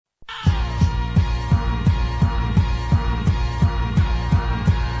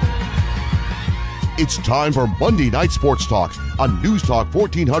It's time for Monday Night Sports Talk on News Talk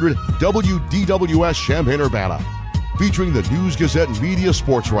 1400 WDWS Champaign-Urbana. Featuring the News Gazette media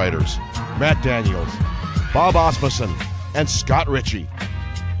sports writers, Matt Daniels, Bob Osmussen, and Scott Ritchie.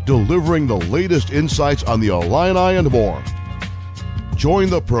 Delivering the latest insights on the Illini and more. Join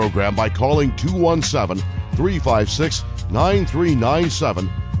the program by calling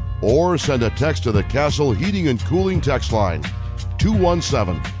 217-356-9397 or send a text to the Castle Heating and Cooling text line,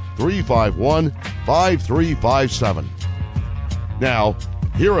 217-351-5357. Now,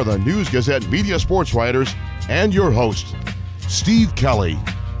 here are the News Gazette media sports writers and your host, Steve Kelly.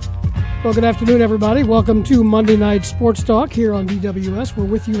 Well, good afternoon, everybody. Welcome to Monday Night Sports Talk here on DWS. We're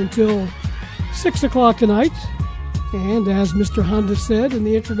with you until 6 o'clock tonight. And as Mr. Honda said in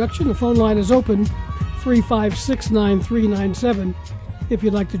the introduction, the phone line is open, 356-9397, if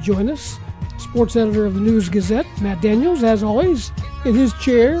you'd like to join us. Sports editor of the News Gazette, Matt Daniels, as always, in his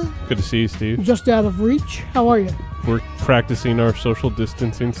chair. Good to see you, Steve. Just out of reach. How are you? We're practicing our social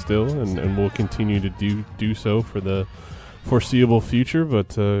distancing still, and we'll continue to do so for the foreseeable future,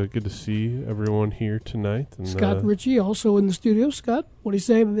 but good to see everyone here tonight. And, Scott Ritchie also in the studio. Scott, what do you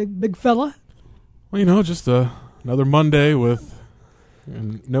say, big fella? Well, just another Monday with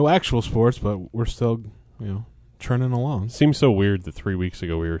no actual sports, but we're still, churning along. Seems so weird that 3 weeks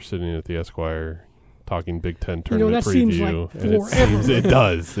ago we were sitting at the Esquire talking Big Ten tournament that preview. Seems like and it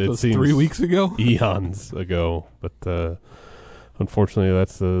does. It seems 3 weeks ago? Eons ago. But unfortunately,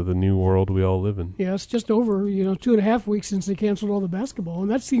 that's the new world we all live in. Yeah, it's just over, 2.5 weeks since they canceled all the basketball,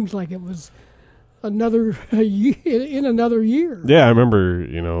 and that seems like it was another year, in another year. Yeah, I remember,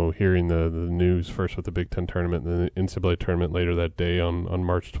 hearing the news first with the Big Ten tournament and the NCAA tournament later that day on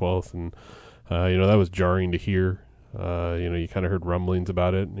March 12th, and, that was jarring to hear. You kind of heard rumblings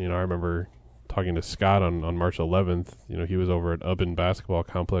about it. I remember talking to Scott on March 11th. He was over at Ubben Basketball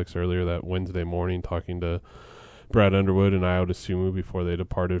Complex earlier that Wednesday morning talking to Brad Underwood and Ayo Dosunmu before they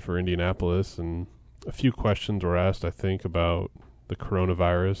departed for Indianapolis, and a few questions were asked, I think, about the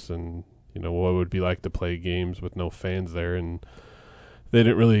coronavirus and what it would be like to play games with no fans there, and they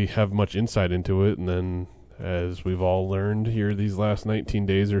didn't really have much insight into it. And then, as we've all learned here these last 19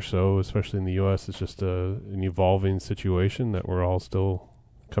 days or so, especially in the U.S., it's just an evolving situation that we're all still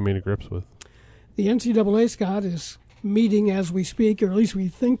coming to grips with. The NCAA, Scott, is meeting as we speak, or at least we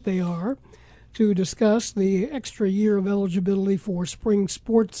think they are, to discuss the extra year of eligibility for spring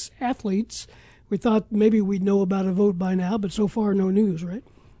sports athletes. We thought maybe we'd know about a vote by now, but so far no news, right?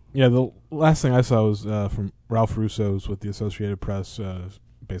 Yeah, the last thing I saw was from Ralph Russo's with the Associated Press,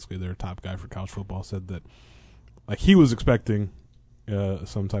 basically their top guy for college football, said that he was expecting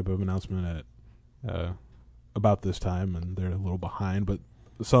some type of announcement at about this time, and they're a little behind, but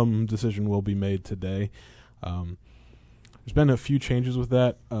some decision will be made today. There's been a few changes with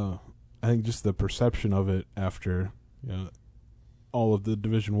that. I think just the perception of it after all of the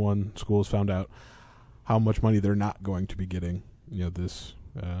Division I schools found out how much money they're not going to be getting this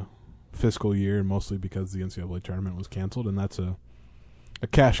fiscal year, mostly because the NCAA tournament was canceled, and that's a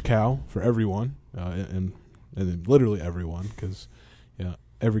cash cow for everyone, and literally everyone, because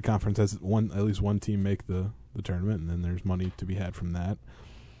every conference has at least one team make the tournament, and then there's money to be had from that.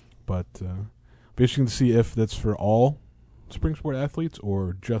 But be interesting to see if that's for all spring sport athletes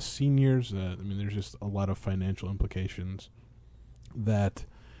or just seniors. There's just a lot of financial implications that,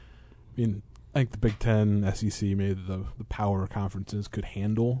 I think the Big Ten, SEC, maybe the power conferences could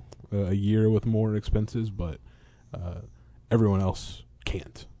handle a year with more expenses, but everyone else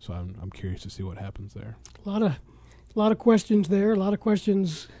can't. So I'm curious to see what happens there. A lot of questions there. A lot of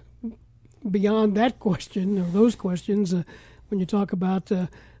questions beyond that question or those questions when you talk about the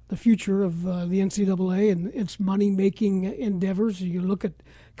future of the NCAA and its money-making endeavors. You look at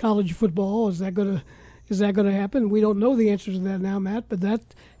college football. Is that going to happen? We don't know the answers to that now, Matt, but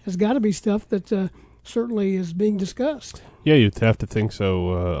that has got to be stuff that certainly is being discussed. Yeah, you'd have to think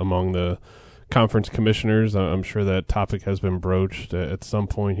so among the conference commissioners. I'm sure that topic has been broached at some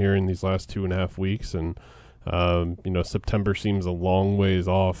point here in these last 2.5 weeks, and September seems a long ways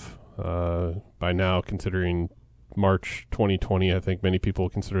off by now, considering March 2020, I think many people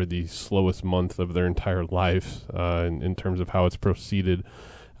consider the slowest month of their entire lives in terms of how it's proceeded.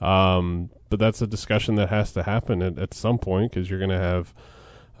 But that's a discussion that has to happen at some point, because you're going to have,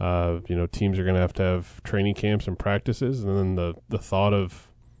 teams are going to have training camps and practices, and then the thought of,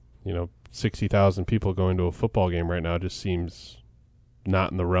 60,000 people going to a football game right now just seems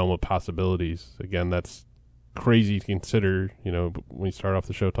not in the realm of possibilities. Again, that's crazy to consider, when we start off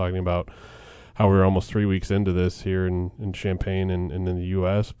the show talking about how we're almost 3 weeks into this here in Champaign and in the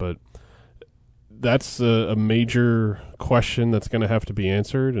U.S., but that's a major question that's going to have to be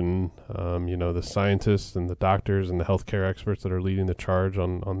answered, and the scientists and the doctors and the healthcare experts that are leading the charge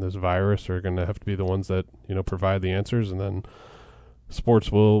on this virus are going to have to be the ones that provide the answers, and then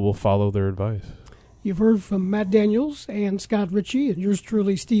sports will follow their advice. You've heard from Matt Daniels and Scott Ritchie, and yours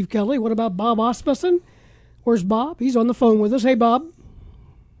truly, Steve Kelly. What about Bob Asmussen? Where's Bob? He's on the phone with us. Hey, Bob.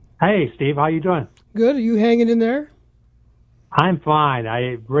 Hey, Steve. How you doing? Good. Are you hanging in there? I'm fine.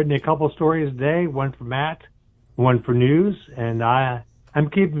 I've written a couple stories today, one for Matt, one for news, and I'm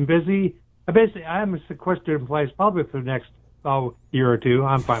keeping busy. I'm sequestered in place probably for the next year or two.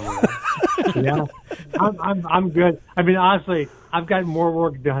 I'm fine with that. Yeah, I'm good. I mean, honestly, I've got more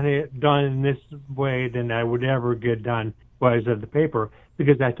work done in this way than I would ever get done while I was at the paper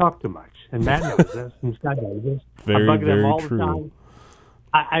because I talk too much, and Matt knows this, and Scott knows this. Very, I'm bugging very them all true. the time.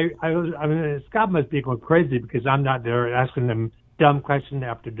 I mean, Scott must be going crazy because I'm not there asking them dumb question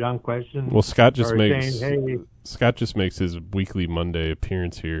after dumb question. Well, Scott just saying, makes his weekly Monday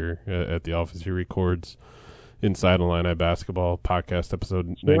appearance here at the office. He records Inside Illini Basketball podcast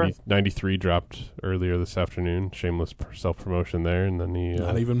episode 93 dropped earlier this afternoon. Shameless self-promotion there, and then he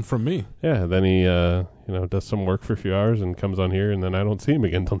not even from me. Yeah, then he does some work for a few hours and comes on here, and then I don't see him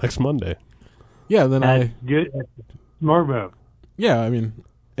again until next Monday. Yeah, then more move. Yeah, I mean,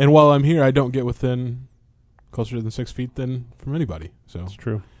 and while I'm here, I don't get within closer than 6 feet than from anybody. So it's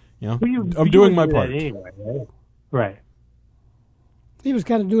true. I'm doing my part. Anyway, right? He was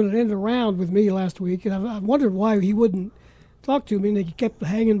kind of doing it in and around with me last week, and I wondered why he wouldn't talk to me, and he kept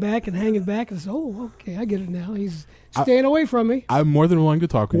hanging back. And I said, oh, okay, I get it now. He's staying away from me. I'm more than willing to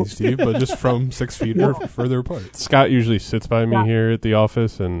talk with you, Steve, but just from 6 feet or further apart. Scott usually sits by me here at the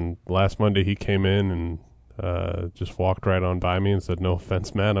office, and last Monday he came in and just walked right on by me and said, "No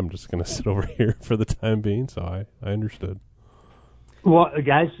offense, Matt, I'm just going to sit over here for the time being." So I understood. Well,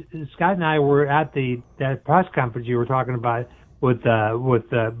 guys, Scott and I were at that press conference you were talking about with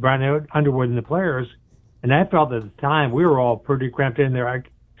Brian Underwood and the players, and I felt at the time we were all pretty cramped in there.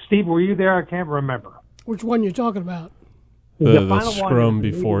 Steve, were you there? I can't remember. Which one you're talking about? The scrum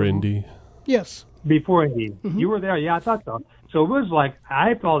before Indy. Yes. Before Indy. Mm-hmm. You were there. Yeah, I thought so. So it was like,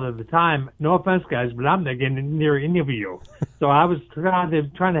 I felt at the time, no offense, guys, but I'm not getting near any of you. So I was trying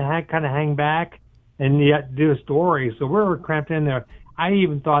to hang back and yet do a story. So we were cramped in there. I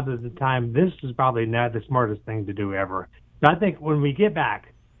even thought at the time, this is probably not the smartest thing to do ever. So I think when we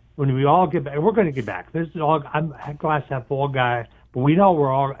all get back, we're going to get back. This is all, I'm a glass half full guy, but we know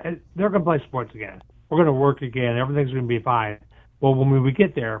they're going to play sports again. We're going to work again. Everything's going to be fine. Well, when we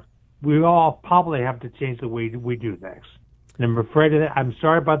get there, we all probably have to change the way we do things. And I'm afraid of that. I'm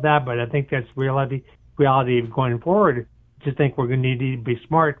sorry about that, but I think that's reality going forward. Just think we're going to need to be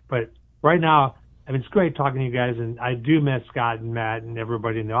smart. But right now, I mean, it's great talking to you guys, and I do miss Scott and Matt and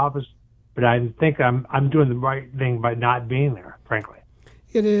everybody in the office. But I think I'm doing the right thing by not being there, frankly.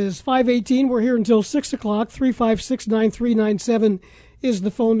 It is 5:18. We're here until 6 o'clock. 356-9397 is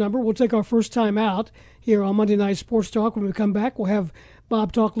the phone number. We'll take our first time out here on Monday Night Sports Talk. When we come back, we'll have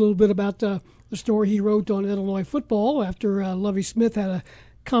Bob talk a little bit about the story he wrote on Illinois football after Lovie Smith had a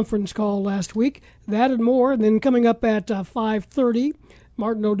conference call last week. That and more. And then coming up at 5:30,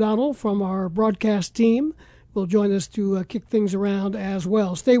 Martin O'Donnell from our broadcast team will join us to kick things around as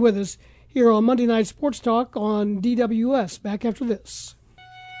well. Stay with us here on Monday Night Sports Talk on DWS. Back after this.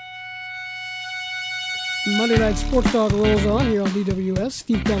 Monday Night Sports Talk rolls on here on DWS.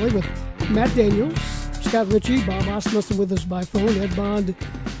 Steve Kelly with Matt Daniels, Scott Ritchie, Bob Asmussen with us by phone. Ed Bond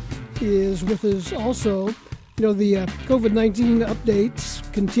is with us also. The COVID-19 updates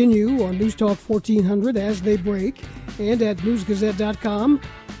continue on News Talk 1400 as they break, and at newsgazette.com.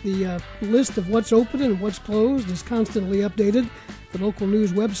 The list of what's open and what's closed is constantly updated. The local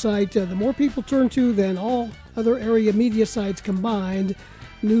news website, the more people turn to than all other area media sites combined,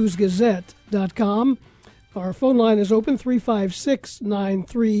 newsgazette.com. Our phone line is open,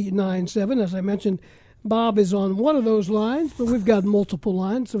 356-9397. As I mentioned, Bob is on one of those lines, but we've got multiple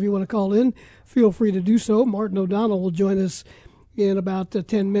lines, so if you want to call in, feel free to do so. Martin O'Donnell will join us in about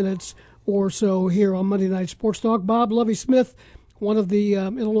 10 minutes or so here on Monday Night Sports Talk. Bob, Lovie Smith, one of the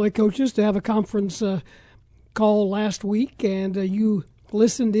Illinois coaches, to have a conference call last week, and you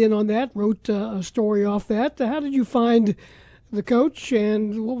listened in on that, wrote a story off that. How did you find the coach,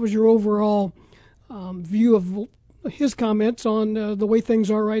 and what was your overall view of his comments on the way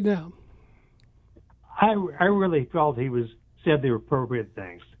things are right now? I really felt he said the appropriate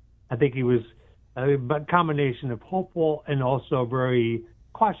things. I think he was a combination of hopeful and also very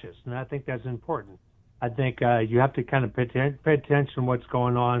cautious, and I think that's important. I think you have to kind of pay attention to what's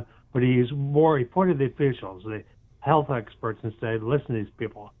going on, but he pointed the officials, the health experts, and said, listen to these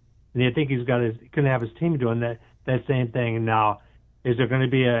people. And I think he's going to have his team doing that same thing. Now, is there going to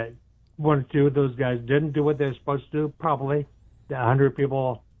be one or two of those guys didn't do what they're supposed to do? Probably. 100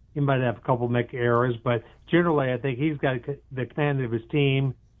 people, he might have a couple make errors, but generally I think he's got the command of his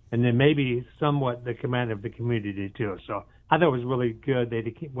team and then maybe somewhat the command of the community too. So I thought it was really good. They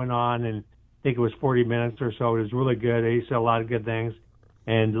went on, and I think it was 40 minutes or so. It was really good. He said a lot of good things.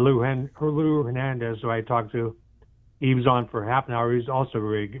 And Lou Hernandez, who I talked to, he was on for half an hour. He's also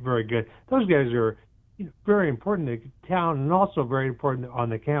very, very good. Those guys are very important to the town and also very important on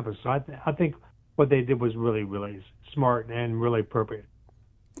the campus. So I think what they did was really, really smart and really appropriate.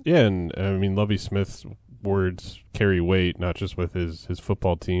 Yeah, and I mean, Lovie Smith's words carry weight, not just with his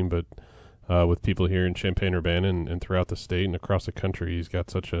football team, but with people here in Champaign-Urbana and throughout the state and across the country. He's got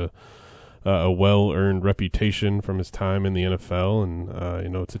such a well-earned reputation from his time in the NFL,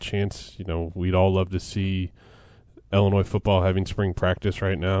 and it's a chance. We'd all love to see Illinois football having spring practice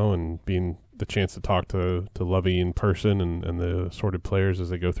right now and being the chance to talk to Lovie in person and the assorted players as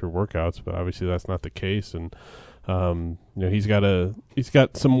they go through workouts, but obviously that's not the case. And he's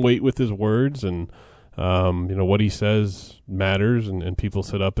got some weight with his words, and what he says matters, and people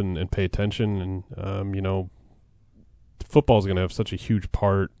sit up and pay attention. And football is going to have such a huge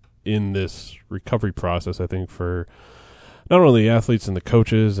part in this recovery process, I think, for not only the athletes and the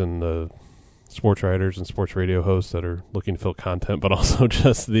coaches and the sports writers and sports radio hosts that are looking to fill content, but also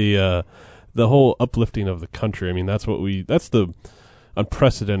just the whole uplifting of the country. I mean, that's the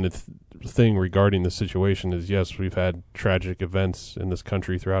unprecedented thing regarding the situation is, yes, we've had tragic events in this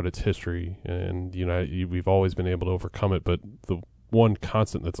country throughout its history, and we've always been able to overcome it, but the one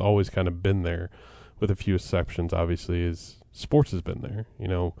constant that's always kind of been there, with a few exceptions, obviously, is sports has been there.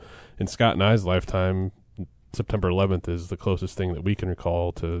 In Scott and I's lifetime, September 11th is the closest thing that we can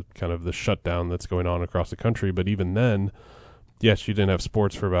recall to kind of the shutdown that's going on across the country, but even then, yes, you didn't have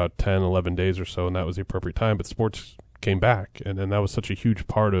sports for about 10, 11 days or so, and that was the appropriate time, but sports came back, and that was such a huge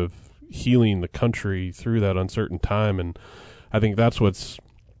part of healing the country through that uncertain time. And I think that's what's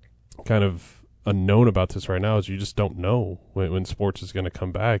kind of unknown about this right now is you just don't know when sports is going to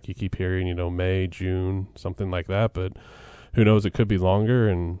come back. You keep hearing, May, June, something like that, but who knows, it could be longer.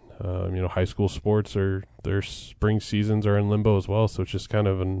 And, high school sports their spring seasons are in limbo as well, so it's just kind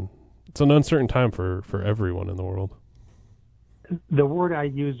of it's an uncertain time for everyone in the world. The word I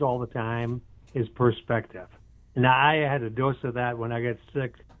use all the time is perspective. And I had a dose of that when I got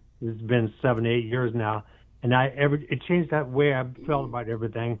sick. It's been 7-8 years now. And it changed that way I felt about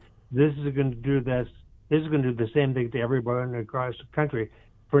everything. This is going to do this. This is going to do the same thing to everybody across the country.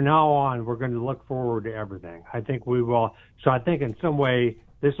 From now on, we're going to look forward to everything. I think we will. So I think in some way,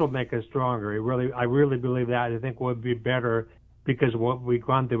 this will make us stronger. I really believe that. I think we'll be better because of what we've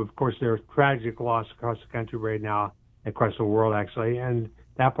gone through. Of course, there's tragic loss across the country right now, across the world, actually. And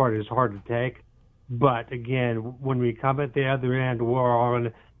that part is hard to take. But again, when we come at the other end, we're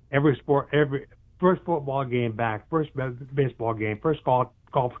on every sport, every first football game back, first baseball game, first golf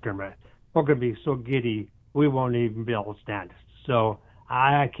tournament. We're going to be so giddy, we won't even be able to stand it. So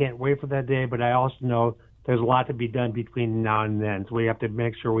I can't wait for that day, but I also know there's a lot to be done between now and then. So we have to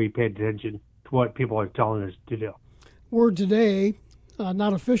make sure we pay attention to what people are telling us to do. Word today,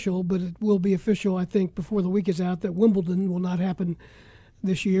 not official, but it will be official, I think, before the week is out, that Wimbledon will not happen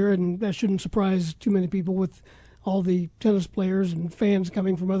this year, and that shouldn't surprise too many people with all the tennis players and fans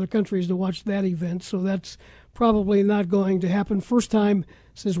coming from other countries to watch that event. So that's probably not going to happen. First time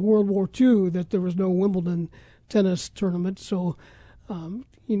since World War II that there was no Wimbledon tennis tournament. So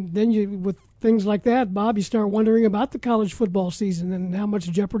then with things like that, Bob, you start wondering about the college football season and how much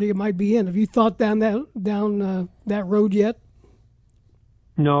jeopardy it might be in. Have you thought down that road yet?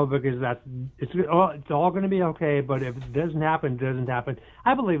 No, because it's all going to be okay. But if it doesn't happen, it doesn't happen.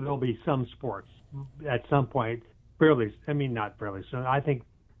 I believe there'll be some sports at some point, not fairly soon. I think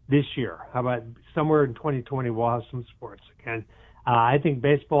this year. How about somewhere in 2020 we'll have some sports again. I think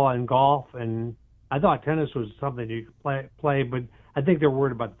baseball and golf, and I thought tennis was something you could play, but I think they're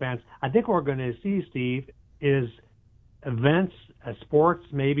worried about the fans. I think what we're going to see, Steve, is events, sports,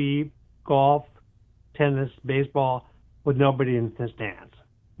 maybe golf, tennis, baseball, with nobody in the stands.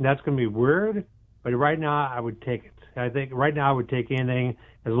 And that's going to be weird, but right now I would take it. I think right now I would take anything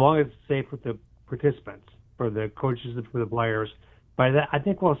as long as it's safe with the participants, for the coaches and for the players. But I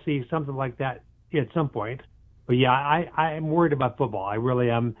think we'll see something like that at some point. But yeah, I'm worried about football. I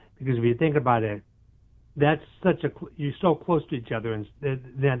really am, because if you think about it, that's you're so close to each other in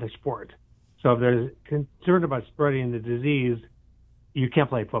the sport. So if there's concern about spreading the disease, you can't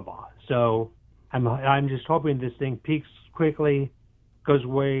play football. So I'm just hoping this thing peaks quickly, goes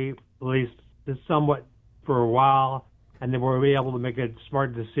away at least somewhat for a while, and then we'll be able to make a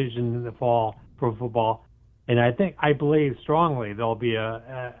smart decision in the fall for football. And I believe strongly there'll be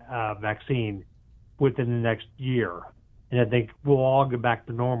a vaccine within the next year, and I think we'll all get back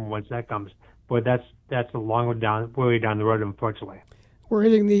to normal once that comes. But that's a long way down the road, unfortunately. We're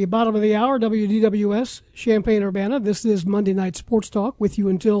hitting the bottom of the hour, WDWS, Champaign-Urbana. This is Monday Night Sports Talk with you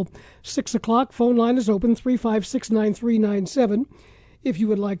until 6 o'clock. Phone line is open, 356-9397. If you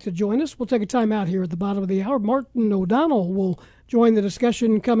would like to join us, we'll take a time out here at the bottom of the hour. Martin O'Donnell will join the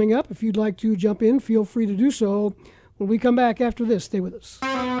discussion coming up. If you'd like to jump in, feel free to do so. When we come back after this, stay with us.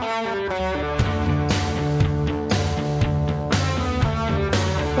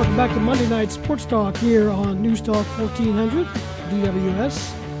 Welcome back to Monday Night Sports Talk here on News Talk 1400.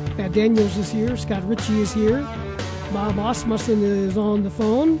 DWS. Matt Daniels is here. Scott Ritchie is here. Bob Asmussen is on the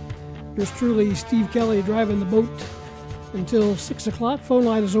phone. Yours truly, Steve Kelly, driving the boat until 6 o'clock. Phone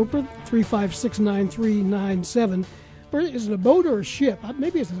line is open, 356-9397. Is it a boat or a ship?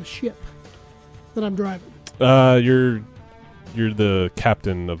 Maybe it's a ship that I'm driving. You're the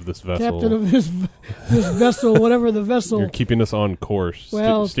captain of this vessel. Captain of this vessel, whatever the vessel. You're keeping us on course,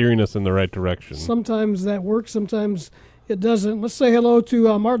 well, steering us in the right direction. Sometimes that works, sometimes it doesn't. Let's say hello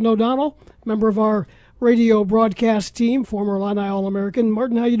to Martin O'Donnell, member of our radio broadcast team, former Illini All-American.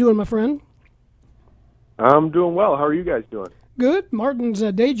 Martin, how you doing, my friend? I'm doing well. How are you guys doing? Good. Martin's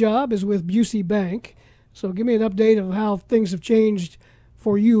day job is with Busey Bank. So give me an update of how things have changed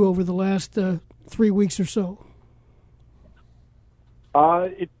for you over the last 3 weeks or so.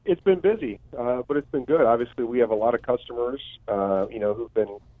 It's been busy, but it's been good. Obviously, we have a lot of customers, who've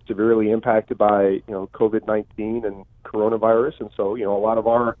been severely impacted by, COVID-19 and coronavirus, and so, a lot of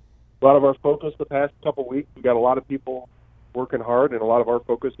our focus the past couple of weeks, we got a lot of people working hard, and a lot of our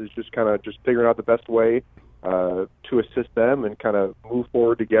focus is just figuring out the best way to assist them and kind of move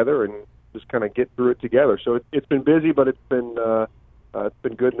forward together and just kind of get through it together. So it's been busy, but it's been good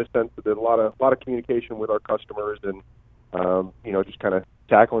in the sense that there's a lot of communication with our customers and just kind of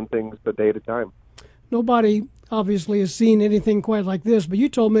tackling things a day at a time. Nobody obviously has seen anything quite like this, but you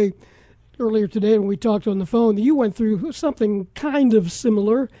told me earlier today when we talked on the phone that you went through something kind of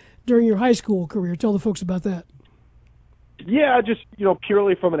similar during your high school career. Tell the folks about that. Yeah, just,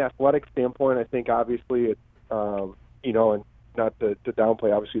 purely from an athletic standpoint, I think obviously it's, and not to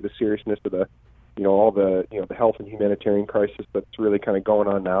downplay obviously the seriousness of the, all the, the health and humanitarian crisis that's really kind of going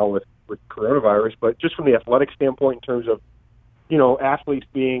on now with coronavirus, but just from the athletic standpoint in terms of, athletes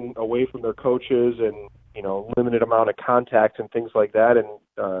being away from their coaches and, limited amount of contacts and things like that. And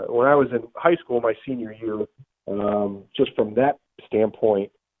when I was in high school, my senior year, just from that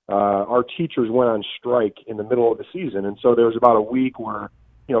standpoint, our teachers went on strike in the middle of the season. And so there was about a week where,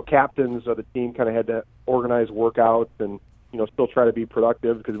 captains of the team kind of had to organize workouts and, still try to be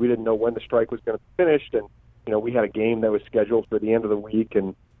productive because we didn't know when the strike was going to be finished. And, we had a game that was scheduled for the end of the week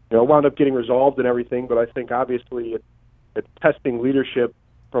and, it wound up getting resolved and everything. But I think obviously it's testing leadership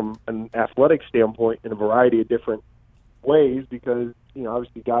from an athletic standpoint in a variety of different ways because,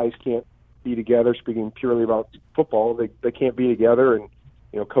 obviously guys can't be together, speaking purely about football. They can't be together and,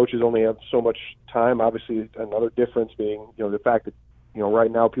 coaches only have so much time. Obviously another difference being, the fact that,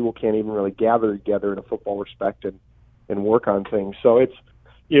 right now people can't even really gather together in a football respect and work on things. So it's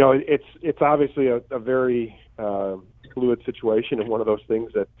obviously a very fluid situation and one of those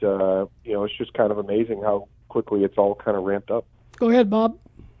things that, it's just kind of amazing how quickly it's all kind of ramped up. Go ahead, Bob.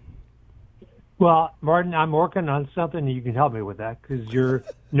 Well, Martin, I'm working on something you can help me with that because you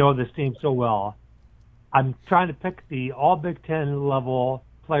know this team so well. I'm trying to pick the all Big Ten level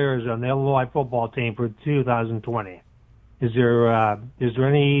players on the Illinois football team for 2020. Is there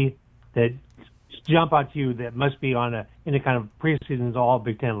any that jump out to you that must be on any kind of preseason's all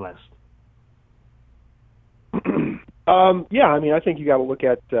Big Ten list? Yeah, I mean, I think you got to look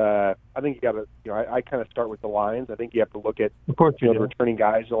at. I kind of start with the lines. I think you have to look at the returning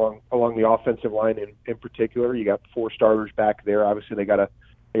guys along the offensive line in particular. You got 4 starters back there. Obviously, they got to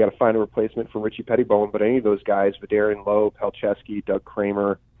find a replacement for Richie Pettibone. But any of those guys, Vidarian Lowe, Pelcheski, Doug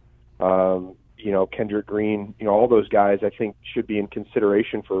Kramer, Kendrick Green, all those guys, I think should be in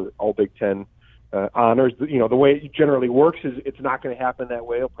consideration for all Big Ten honors. The way it generally works is it's not going to happen that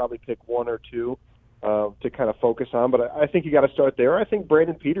way. He'll probably pick 1 or 2. To kind of focus on, but I think you got to start there. I think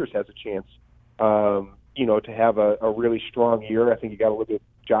Brandon Peters has a chance, to have a really strong year. I think you got to look at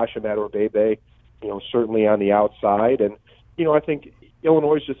Josh Imatorbhebhe, certainly on the outside, and I think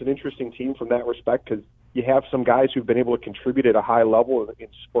Illinois is just an interesting team from that respect because you have some guys who've been able to contribute at a high level in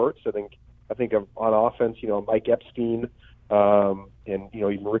spurts. I think on offense, Mike Epstein, and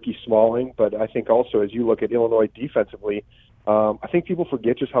even Ricky Smalling, but I think also as you look at Illinois defensively. I think people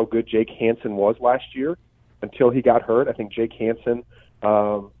forget just how good Jake Hansen was last year. until he got hurt. I think Jake Hansen,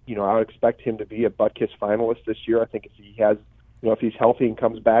 you know, I would expect him to be a Butkus finalist this year. I think if he has, you know, if he's healthy and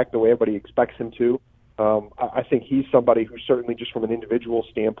comes back the way everybody expects him to, I think he's somebody who certainly just from an individual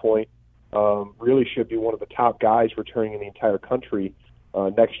standpoint really should be one of the top guys returning in the entire country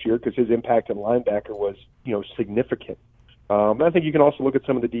next year because his impact at linebacker was, you know, significant. I think you can also look at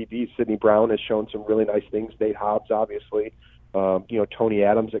some of the DBs. Sidney Brown has shown some really nice things. Nate Hobbs, obviously. You know, Tony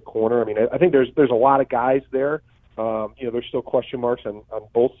Adams at corner. I mean, I think there's a lot of guys there. You know, there's still question marks on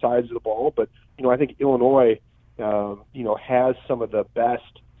both sides of the ball, but you know, I think Illinois, you know, has some of the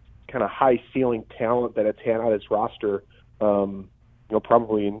best kind of high ceiling talent that it's had on its roster. You know,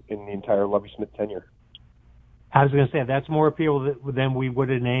 probably in the entire Lovie Smith tenure. I was going to say that's more people than we would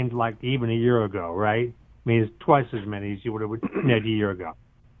have named like even a year ago, right? I mean, it's twice as many as you would have named a year ago.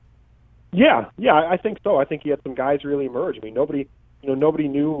 Yeah, I think so. I think he had some guys really emerge. I mean, nobody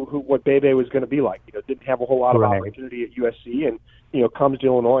knew what Bebe was going to be like. You know, didn't have a whole lot of opportunity at USC, and you know, comes to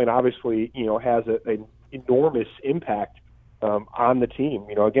Illinois and obviously, you know, has an enormous impact on the team.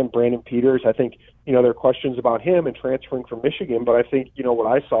 You know, again, Brandon Peters. I think, you know, there are questions about him and transferring from Michigan, but I think, you know, what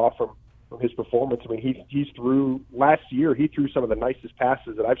I saw from his performance. I mean, he threw last year. He threw some of the nicest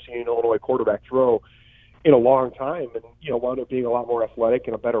passes that I've seen an Illinois quarterback throw in a long time, and you know, wound up being a lot more athletic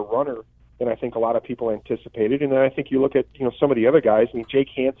and a better runner than I think a lot of people anticipated. And then I think you look at, you know, some of the other guys. I mean, Jake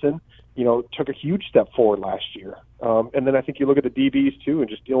Hansen, you know, took a huge step forward last year. And then I think you look at the DBs too, and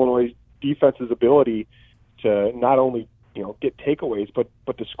just Illinois' defense's ability to not only, you know, get takeaways,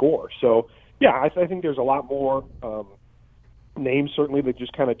 but to score. So yeah, I think there's a lot more names certainly that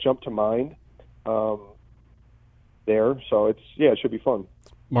just kind of jump to mind there. So it should be fun.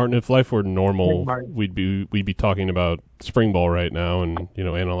 Martin, if life were normal, we'd be talking about spring ball right now, and you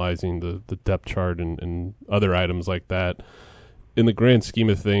know, analyzing the depth chart and other items like that. In the grand scheme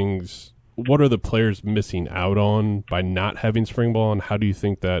of things, what are the players missing out on by not having spring ball, and how do you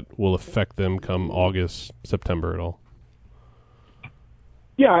think that will affect them come August, September at all?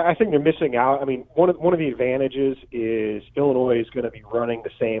 Yeah, I think they're missing out. I mean, one of the advantages is Illinois is going to be running the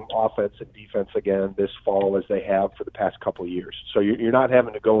same offense and defense again this fall as they have for the past couple of years. So you're not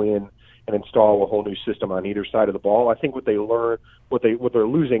having to go in and install a whole new system on either side of the ball. I think what they're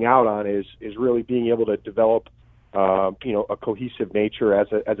losing out on is really being able to develop you know, a cohesive nature as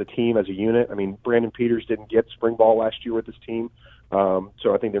a team, as a unit. I mean, Brandon Peters didn't get spring ball last year with his team,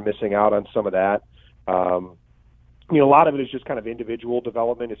 so I think they're missing out on some of that. You know, a lot of it is just kind of individual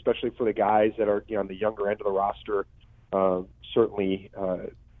development, especially for the guys that are, you know, on the younger end of the roster. Certainly,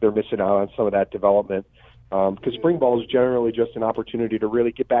 they're missing out on some of that development because spring ball is generally just an opportunity to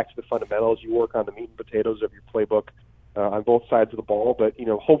really get back to the fundamentals. You work on the meat and potatoes of your playbook on both sides of the ball, but you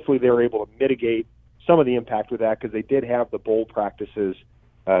know, hopefully they're able to mitigate some of the impact with that because they did have the bowl practices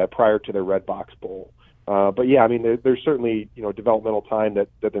prior to their Red Box Bowl. But yeah, I mean, there's certainly, you know, developmental time that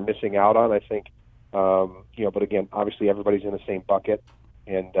they're missing out on, I think. You know, but again, obviously everybody's in the same bucket,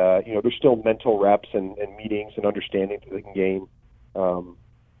 and you know, there's still mental reps and meetings and understanding that they can gain,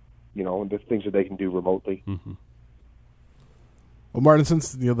 you know, and the things that they can do remotely. Mm-hmm. Well, Martin,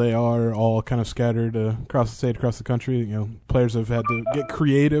 since you know they are all kind of scattered across the state, across the country, you know, players have had to get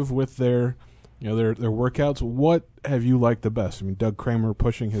creative with their, you know, their workouts. What have you liked the best? I mean, Doug Kramer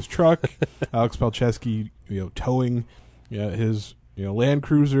pushing his truck, Alex Palczewski, you know, towing his, you know, Land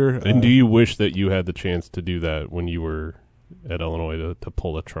Cruiser. And do you wish that you had the chance to do that when you were at Illinois to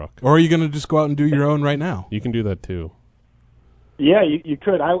pull a truck? Or are you going to just go out and do your own right now? You can do that too. Yeah, you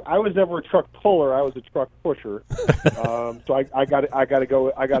could. I was never a truck puller. I was a truck pusher. So I got to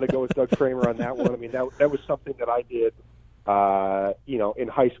go with Doug Kramer on that one. I mean, that was something that I did, you know, in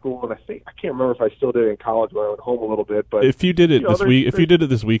high school, and I can't remember if I still did it in college when I went home a little bit. But if you did it if you did it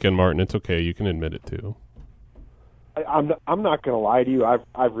this weekend, Martin, it's okay. You can admit it too. I'm not going to lie to you.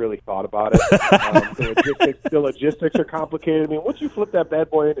 I've really thought about it. The logistics are complicated. I mean, once you flip that bad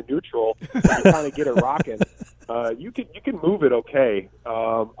boy into neutral and you kind of get it rocking, you can move it okay.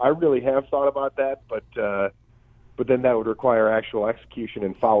 I really have thought about that, but then that would require actual execution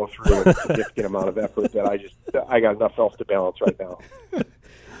and follow through with a significant amount of effort that I got enough else to balance right now.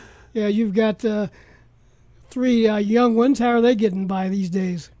 Yeah, you've got 3 young ones. How are they getting by these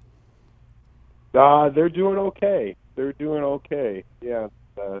days? They're doing okay. Yeah,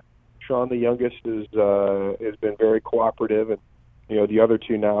 Sean, the youngest, has been very cooperative, and you know, the other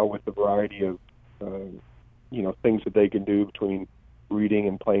 2 now with the variety of you know, things that they can do between reading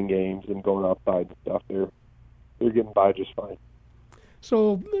and playing games and going outside and stuff. They're getting by just fine.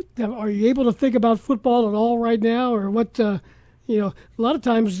 So, are you able to think about football at all right now, or what? You know, a lot of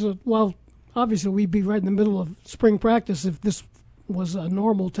times, well, obviously we'd be right in the middle of spring practice if this was a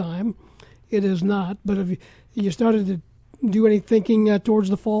normal time. it is not. But have you started to do any thinking towards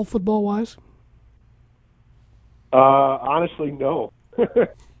the fall, football-wise? Honestly, no. No.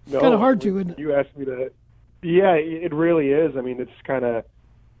 It's kind of hard to, isn't it? You asked me to. Yeah, it really is. I mean, it's kind of,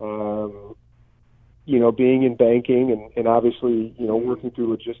 being in banking and obviously, working through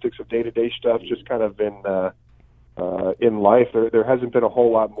logistics of day-to-day stuff, just kind of in life. There hasn't been a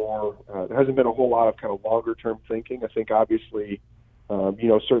whole lot more. There hasn't been a whole lot of kind of longer-term thinking. I think obviously,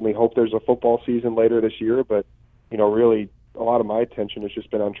 certainly hope there's a football season later this year, but really a lot of my attention has just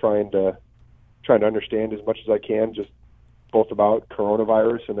been on trying to understand as much as I can, just both about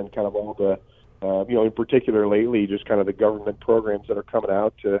coronavirus and then kind of all the, in particular lately, just kind of the government programs that are coming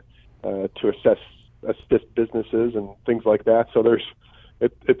out to assist businesses and things like that. So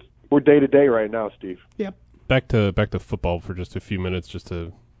we're day to day right now, Steve. Yep. Back to football for just a few minutes, just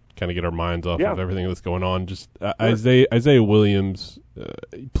to kind of get our minds off of everything that's going on. Just Isaiah Williams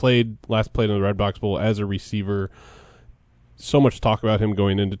played in the Red Box Bowl as a receiver. So much talk about him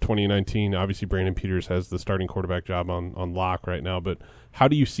going into 2019. Obviously, Brandon Peters has the starting quarterback job on lock right now. But how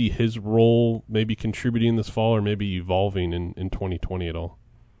do you see his role maybe contributing this fall or maybe evolving in 2020 at all?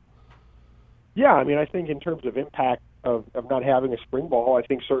 Yeah, I mean, I think in terms of impact of not having a spring ball, I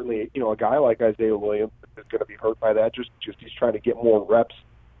think certainly, a guy like Isaiah Williams is going to be hurt by that. Just he's trying to get more reps,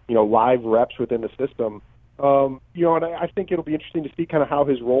 live reps within the system. And I think it'll be interesting to see kind of how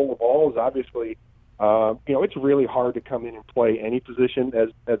his role evolves. Obviously, it's really hard to come in and play any position as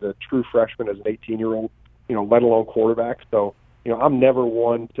a true freshman, as an 18-year-old, let alone quarterback. So, I'm never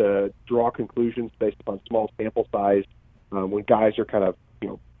one to draw conclusions based upon small sample size when guys are kind of,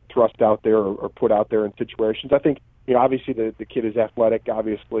 thrust out there or put out there in situations. I think, obviously the kid is athletic.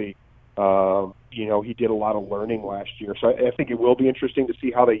 Obviously, he did a lot of learning last year. So I think it will be interesting to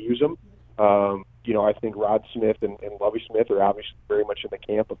see how they use him. I think Rod Smith and Lovie Smith are obviously very much in the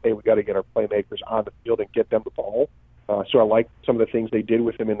camp of, hey, we got to get our playmakers on the field and get them the ball. So I like some of the things they did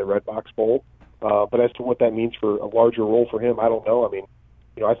with him in the Red Box Bowl. But as to what that means for a larger role for him, I don't know. I mean,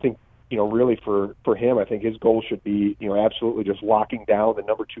 I think, really for him, I think his goal should be, absolutely just locking down the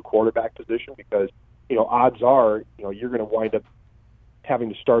number 2 quarterback position because, odds are, you're going to wind up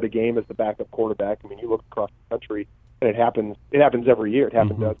having to start a game as the backup quarterback. I mean, you look across the country, and it happens every year. It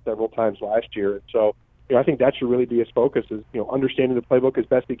happened to us several times last year. And so, I think that should really be his focus is, understanding the playbook as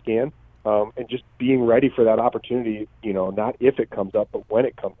best he can and just being ready for that opportunity, not if it comes up, but when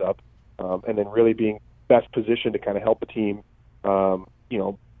it comes up, and then really being best positioned to kind of help a team,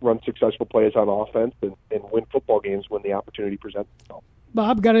 run successful plays on offense and win football games when the opportunity presents itself.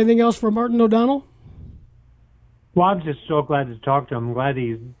 Bob, got anything else for Martin O'Donnell? Well, I'm just so glad to talk to him. I'm glad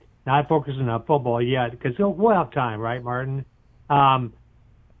he's not focusing on football yet because we'll have time, right, Martin?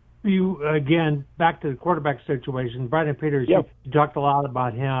 Again, back to the quarterback situation, Brandon Peters, you talked a lot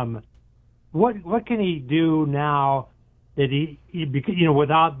about him. What can he do now that he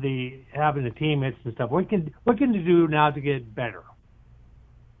without having the teammates and stuff? What can he do now to get better?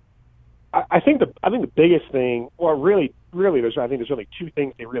 I think the biggest thing, well, really, there's only 2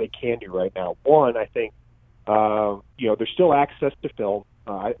 things they really can do right now. One, I think, there's still access to film.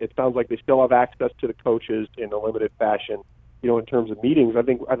 It sounds like they still have access to the coaches in a limited fashion. In terms of meetings, I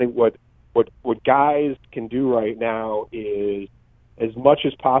think what guys can do right now is, as much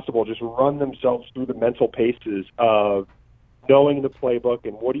as possible, just run themselves through the mental paces of knowing the playbook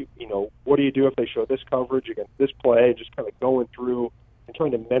and what do you do if they show this coverage against this play, just kind of going through and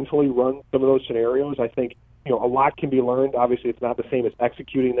trying to mentally run some of those scenarios. I think, a lot can be learned. Obviously, it's not the same as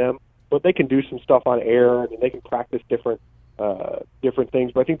executing them, but they can do some stuff on air and they can practice different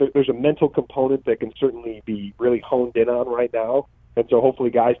things. But I think there's a mental component that can certainly be really honed in on right now. And so hopefully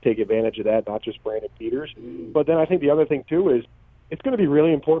guys take advantage of that, not just Brandon Peters. But then I think the other thing, too, is it's going to be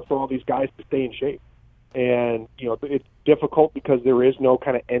really important for all these guys to stay in shape. And, it's difficult because there is no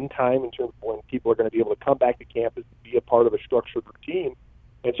kind of end time in terms of when people are going to be able to come back to campus and be a part of a structured routine.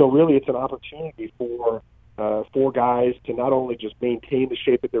 And so really it's an opportunity for guys to not only just maintain the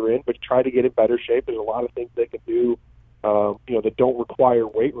shape that they're in, but try to get in better shape. There's a lot of things they can do, that don't require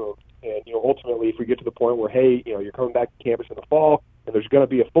weight rooms. And, ultimately, if we get to the point where, hey, you're coming back to campus in the fall and there's going to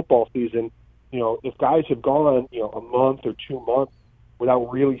be a football season, if guys have gone, a month or 2 months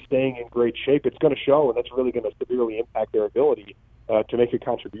without really staying in great shape, it's going to show, and that's really going to severely impact their ability to make a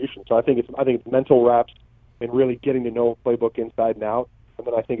contribution. So I think it's mental reps and really getting to know a playbook inside and out, and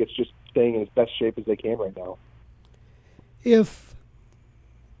then I think it's just staying in as best shape as they can right now. If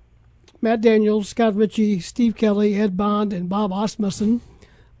Matt Daniels, Scott Ritchie, Steve Kelly, Ed Bond, and Bob Asmussen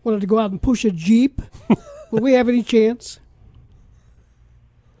wanted to go out and push a Jeep, will we have any chance?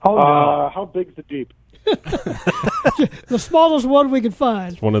 Oh, no. How big's the Jeep? The smallest one we could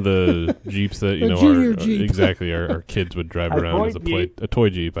find. One of the Jeeps that The junior Jeep. exactly our kids would drive around as a toy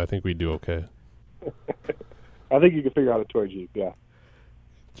Jeep. I think we'd do okay. I think you can figure out a toy Jeep. Yeah.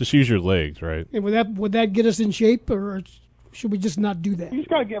 Just use your legs, right? And would that get us in shape, or should we just not do that? You just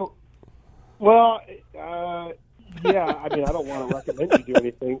gotta get. Well, yeah. I mean, I don't want to recommend you do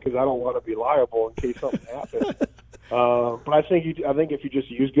anything because I don't want to be liable in case something happens. But I think if you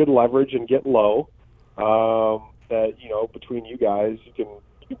just use good leverage and get low, that between you guys you can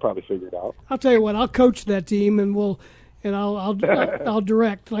probably figure it out. I'll tell you what. I'll coach that team, and I'll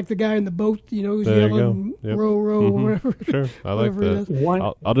direct like the guy in the boat. Who's There you yelling go. Yep. row, whatever. Sure, I like whatever it that.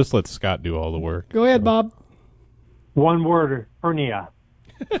 is. I'll just let Scott do all the work. Go ahead, Bob. One word: hernia.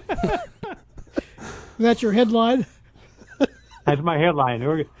 That's your headline. That's my headline.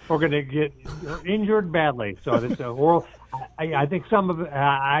 We're going to get injured badly. So that's I think some of it,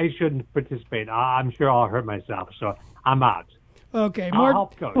 I shouldn't participate. I'm sure I'll hurt myself. So I'm out. Okay, I'll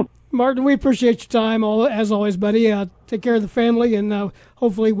help coach. Martin, we appreciate your time, as always, buddy. Take care of the family, and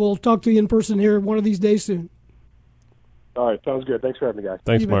hopefully we'll talk to you in person here one of these days soon. All right, sounds good. Thanks for having me, guys.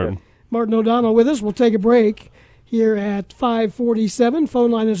 Thanks, Martin. Martin O'Donnell with us. We'll take a break here at 5:47.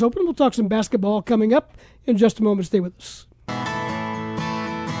 Phone line is open. We'll talk some basketball coming up in just a moment. Stay with us.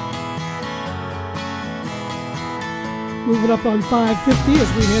 Moving up on 5:50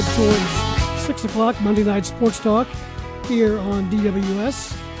 as we head towards 6 o'clock, Monday Night Sports Talk here on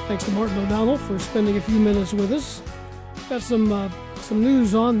DWS. Thanks to Martin O'Donnell for spending a few minutes with us. Got some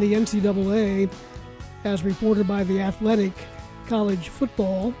news on the NCAA as reported by The Athletic College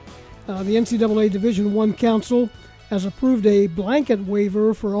Football. The NCAA Division I Council has approved a blanket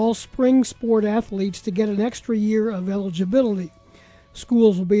waiver for all spring sport athletes to get an extra year of eligibility.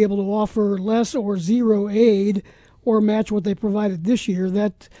 Schools will be able to offer less or zero aid or match what they provided this year.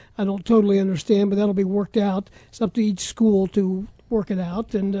 That I don't totally understand, but that'll be worked out. It's up to each school to work it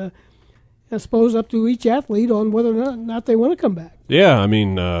out, and I suppose up to each athlete on whether or not they want to come back. Yeah, I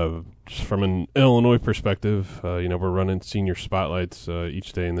mean, just from an Illinois perspective, we're running senior spotlights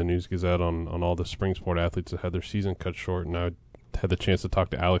each day in the News Gazette on all the spring sport athletes that had their season cut short, and I had the chance to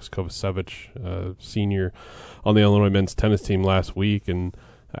talk to Alex Kovacevic, senior on the Illinois men's tennis team last week, and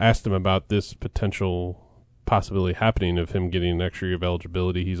I asked him about this potential possibility happening of him getting an extra year of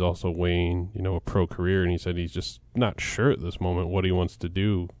eligibility. He's also weighing, a pro career, and he said he's just not sure at this moment what he wants to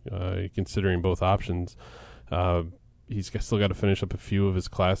do, considering both options. He's still got to finish up a few of his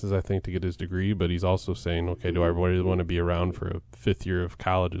classes, I think, to get his degree, but he's also saying, okay, do I really want to be around for a fifth year of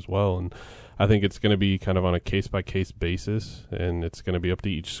college as well? And I think it's going to be kind of on a case-by-case basis, and it's going to be up to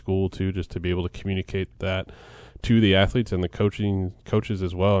each school, too, just to be able to communicate that to the athletes and the coaches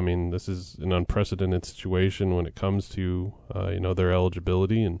as well. I mean, this is an unprecedented situation when it comes to, their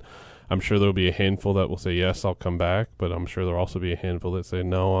eligibility, and I'm sure there'll be a handful that will say, yes, I'll come back, but I'm sure there'll also be a handful that say,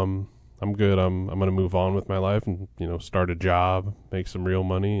 no, I'm good. I'm going to move on with my life and, start a job, make some real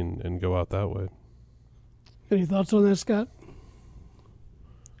money, and go out that way. Any thoughts on that, Scott?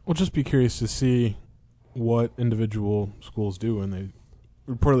 We'll just be curious to see what individual schools do when they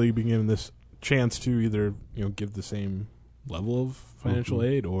reportedly be given this chance to either give the same level of financial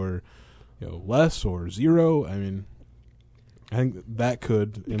aid or less or zero. I mean, I think that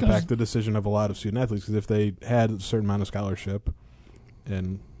could impact the decision of a lot of student athletes, because if they had a certain amount of scholarship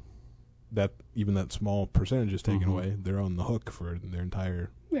and that even that small percentage is taken away, they're on the hook for their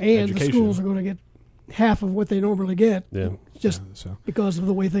entire education. The schools are going to get half of what they normally get, just so because of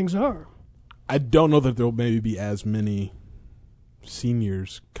the way things are. I don't know that there will maybe be as many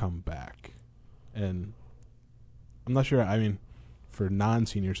seniors come back, and I'm not sure. I mean, for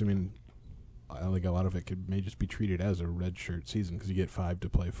non-seniors, I think a lot of it may just be treated as a redshirt season because you get 5 to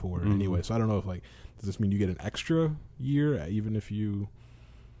play 4 anyway. So I don't know if does this mean you get an extra year even if you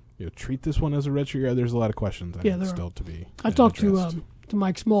treat this one as a redshirt year? There's a lot of questions. There still to be. I talked to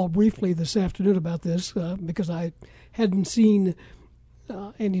Mike Small briefly this afternoon about this because I hadn't seen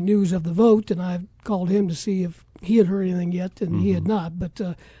any news of the vote, and I called him to see if he had heard anything yet, and he had not. But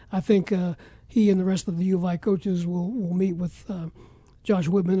I think he and the rest of the U of I coaches will meet with Josh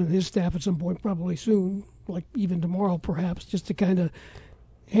Whitman and his staff at some point, probably soon, like even tomorrow perhaps, just to kind of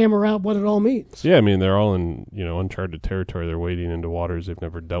hammer out what it all means. Yeah, I mean, they're all in uncharted territory. They're wading into waters they've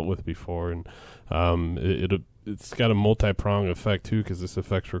never dealt with before, and it's got a multi-pronged effect too, because this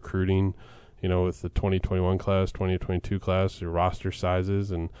affects recruiting. With the 2021 class, 2022 class, your roster sizes,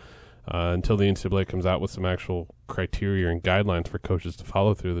 and until the NCAA comes out with some actual criteria and guidelines for coaches to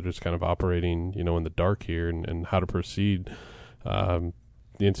follow through, they're just kind of operating, in the dark here and how to proceed.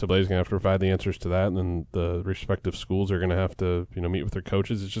 the NCAA is going to have to provide the answers to that, and then the respective schools are going to have to, meet with their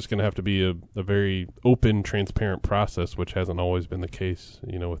coaches. It's just going to have to be a very open, transparent process, which hasn't always been the case,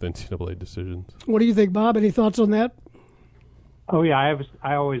 with NCAA decisions. What do you think, Bob? Any thoughts on that? Oh yeah,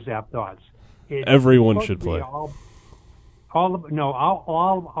 I always have thoughts. Everyone should play.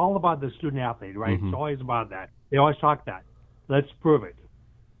 All about the student athlete, right? Mm-hmm. It's always about that. They always talk that. Let's prove it.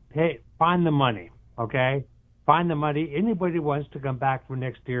 Hey, find the money, okay? Find the money. Anybody wants to come back for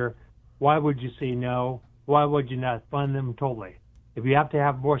next year, why would you say no? Why would you not fund them totally? If you have to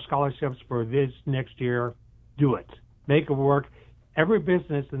have more scholarships for this next year, do it. Make it work. Every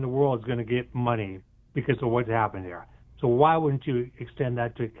business in the world is going to get money because of what's happened here. So why wouldn't you extend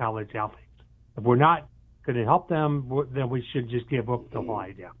that to college athletes? If we're not going to help them, then we should just give up the whole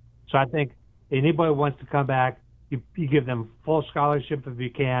idea. So I think anybody who wants to come back, you give them full scholarship if you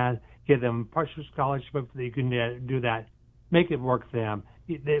can, give them partial scholarship if you can do that. Make it work for them.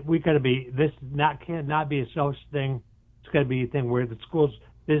 We got to be cannot be a selfish thing. It's got to be a thing where the schools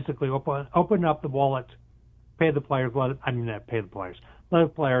basically open up the wallet, pay the players. Not pay the players. Let the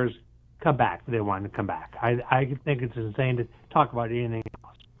players come back if they want to come back. I think it's insane to talk about anything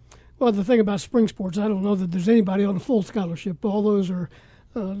else. Well, the thing about spring sports, I don't know that there's anybody on a full scholarship. All those are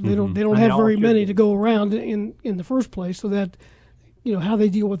they don't have very many to go around in the first place. So that how they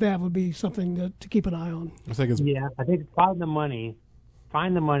deal with that would be something to keep an eye on. I think find the money,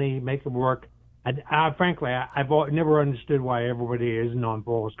 make it work. Frankly, I've never understood why everybody isn't on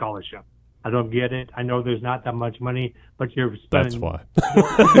full scholarship. I don't get it. I know there's not that much money, but you're spending. That's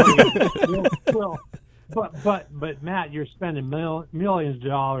why. But Matt, you're spending millions of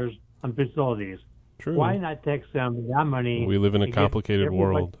dollars on facilities. True. Why not take some of that money? We live in a complicated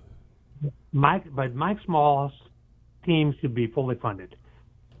world. Mike Small's team should be fully funded.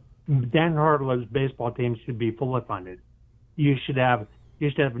 Dan Hartlett's baseball team should be fully funded. You should have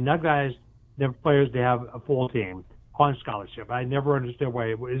enough guys, enough players to have a full team on scholarship. I never understood why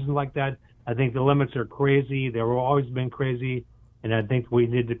it isn't like that. I think the limits are crazy. They've always been crazy, and I think we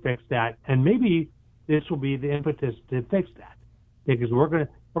need to fix that. And maybe this will be the impetus to fix that, because we're going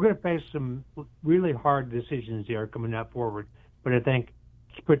to face some really hard decisions here coming up forward. But I think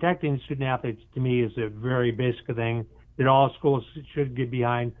protecting student athletes, to me, is a very basic thing that all schools should get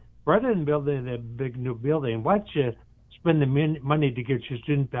behind. Rather than building a big new building, why don't you spend the money to get your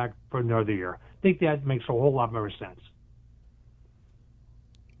students back for another year? I think that makes a whole lot more sense.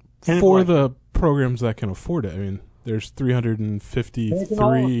 For the programs that can afford it, I mean, there's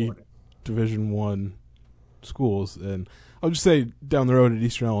 353 Division I schools, and I'll just say down the road at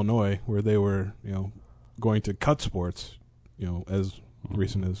Eastern Illinois, where they were, going to cut sports, as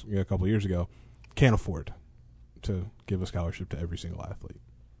recent as a couple of years ago, can't afford to give a scholarship to every single athlete.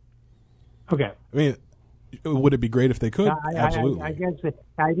 Okay. I mean, would it be great if they could? Absolutely. I guess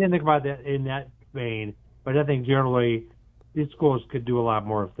I didn't think about that in that vein, but I think generally these schools could do a lot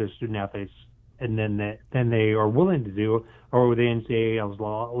more if their student athletes, and then they are willing to do, or the NCAA is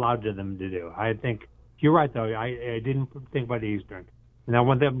allowed to them to do. I think you're right, though. I didn't think about the Eastern, and I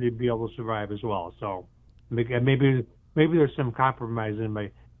want them to be able to survive as well. So maybe there's some compromise in my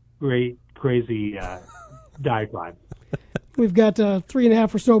great crazy diatribe. We've got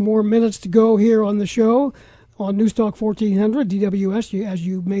 3.5 or so more minutes to go here on the show on News Talk 1400 DWS. As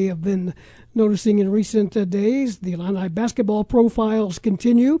you may have been noticing in recent days, the Illini basketball profiles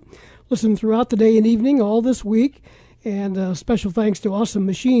continue. Listen throughout the day and evening all this week. And special thanks to Awesome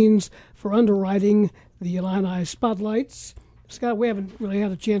Machines for underwriting the Illini Spotlights. Scott, we haven't really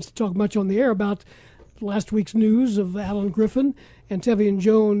had a chance to talk much on the air about last week's news of Alan Griffin and Tevian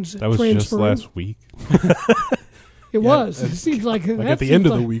Jones that was transferring. Just last week. It was. It seems like at the end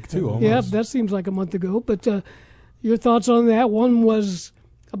of the week, too, almost. Yeah, that seems like a month ago. But your thoughts on that? One was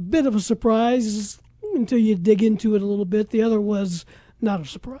a bit of a surprise until you dig into it a little bit. The other was not a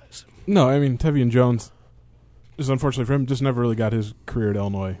surprise. No, I mean, Tevian Jones, just unfortunately for him, just never really got his career at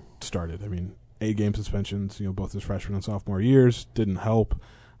Illinois started. I mean, 8-game suspensions, both his freshman and sophomore years didn't help.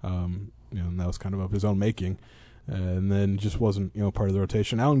 And that was kind of his own making. And then just wasn't, part of the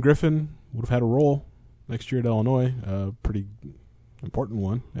rotation. Alan Griffin would have had a role next year at Illinois, pretty important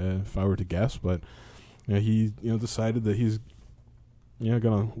one, if I were to guess. But he, decided that he's, going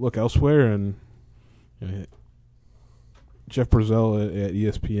to look elsewhere. And Jeff Brazell at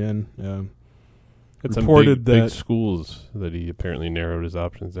ESPN it's reported big schools that he apparently narrowed his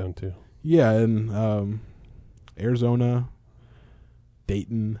options down to. Yeah, and Arizona,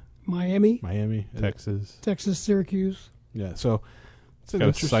 Dayton, Miami, Texas, Syracuse. Yeah, so it's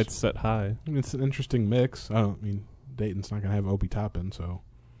got sights set high. It's an interesting mix. Dayton's not going to have Obi Toppin, so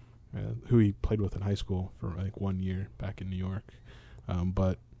who he played with in high school for like 1 year back in New York.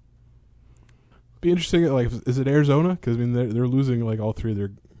 But be interesting. Like, is it Arizona? Because I mean, they're losing like all three of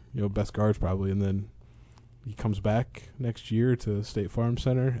their best guards probably, and then he comes back next year to State Farm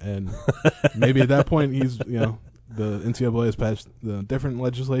Center, and maybe at that point he's the NCAA has passed the different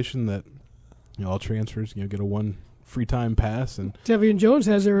legislation that all transfers get a one free time pass, and Tevian Jones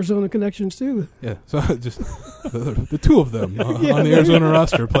has Arizona connections too. Yeah, so just the two of them on the Arizona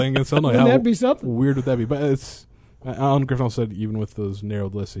roster playing against Illinois. Wouldn't that be something? Weird would that be? But it's Alan Griffin said even with those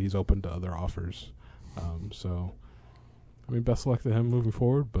narrowed lists, he's open to other offers. So I mean, best of luck to him moving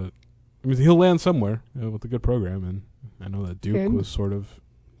forward. But I mean, he'll land somewhere with a good program, and I know that Duke was sort of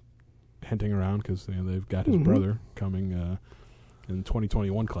hinting around because they've got his brother coming in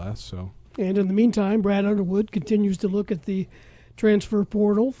 2021 class. So. And in the meantime, Brad Underwood continues to look at the transfer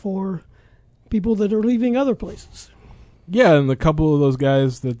portal for people that are leaving other places. Yeah, and a couple of those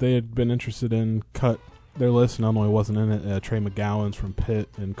guys that they had been interested in cut their list, and Illinois wasn't in it. Trey McGowan's from Pitt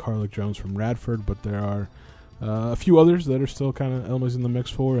and Carlick Jones from Radford, but there are a few others that are still kind of Illinois in the mix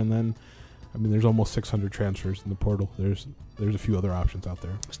for. And then, I mean, there's almost 600 transfers in the portal. There's a few other options out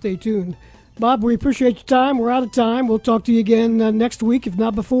there. Stay tuned. Bob, we appreciate your time. We're out of time. We'll talk to you again next week, if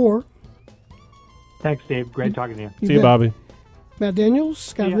not before. Thanks, Dave. Great talking to you. See you, Bobby. Matt Daniels,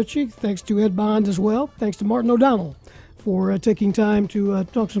 Scott Ritchie. Thanks to Ed Bond as well. Thanks to Martin O'Donnell for taking time to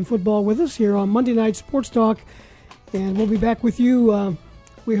talk some football with us here on Monday Night Sports Talk. And we'll be back with you,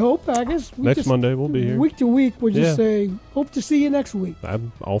 we hope, I guess. Next Monday we'll be here. Week to week, we'll just say, hope to see you next week.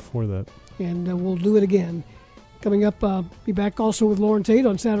 I'm all for that. And we'll do it again. Coming up, be back also with Lauren Tate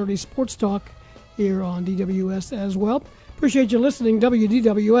on Saturday Sports Talk here on DWS as well. Appreciate you listening.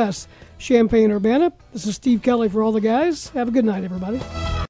 WDWS, Champaign-Urbana. This is Steve Kelly for all the guys. Have a good night, everybody.